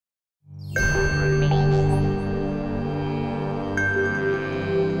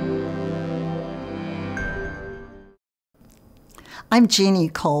I'm Jeanne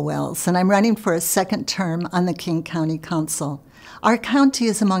Kohl-Welles, and I'm running for a second term on the King County Council. Our county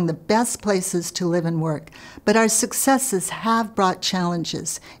is among the best places to live and work, but our successes have brought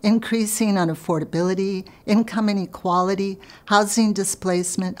challenges, increasing unaffordability, income inequality, housing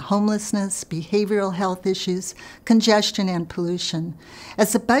displacement, homelessness, behavioral health issues, congestion, and pollution.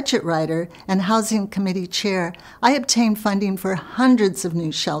 As a budget writer and housing committee chair, I obtained funding for hundreds of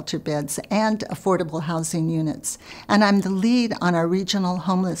new shelter beds and affordable housing units, and I'm the lead on our regional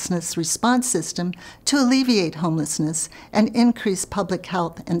homelessness response system to alleviate homelessness and increase public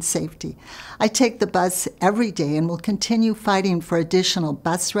health and safety. I take the bus every day and will continue fighting for additional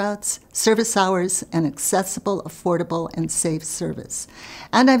bus routes, service hours, and accessible, affordable, and safe service.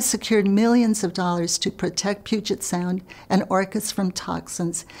 And I've secured millions of dollars to protect Puget Sound and orcas from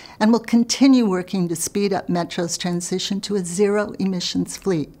toxins, and will continue working to speed up Metro's transition to a zero-emissions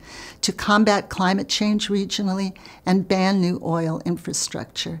fleet, to combat climate change regionally, and ban new oil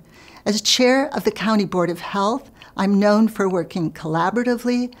infrastructure. As chair of the County Board of Health, I'm known for working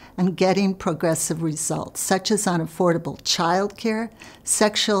collaboratively and getting progressive results, such as on affordable child care,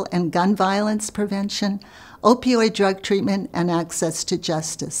 sexual and gun violence prevention, opioid drug treatment, and access to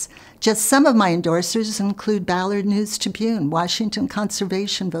justice. Just some of my endorsers include Ballard News Tribune, Washington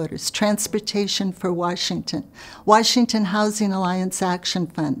Conservation Voters, Transportation for Washington, Washington Housing Alliance Action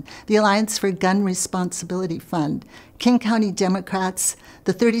Fund, the Alliance for Gun Responsibility Fund, King County Democrats,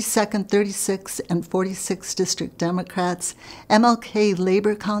 the 32nd, 36th, and 46th District Democrats, MLK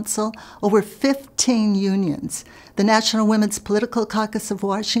Labor Council, over 15 unions, the National Women's Political Caucus of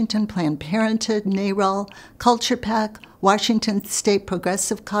Washington, Planned Parenthood, NARAL, Culture PAC, Washington State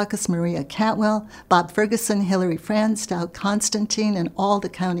Progressive Caucus, Maria Cantwell, Bob Ferguson, Hillary Franz, Dow Constantine, and all the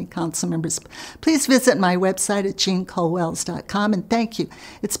county council members. Please visit my website at JeanneKohlWelles.com, and thank you.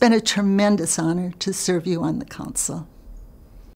 It's been a tremendous honor to serve you on the council.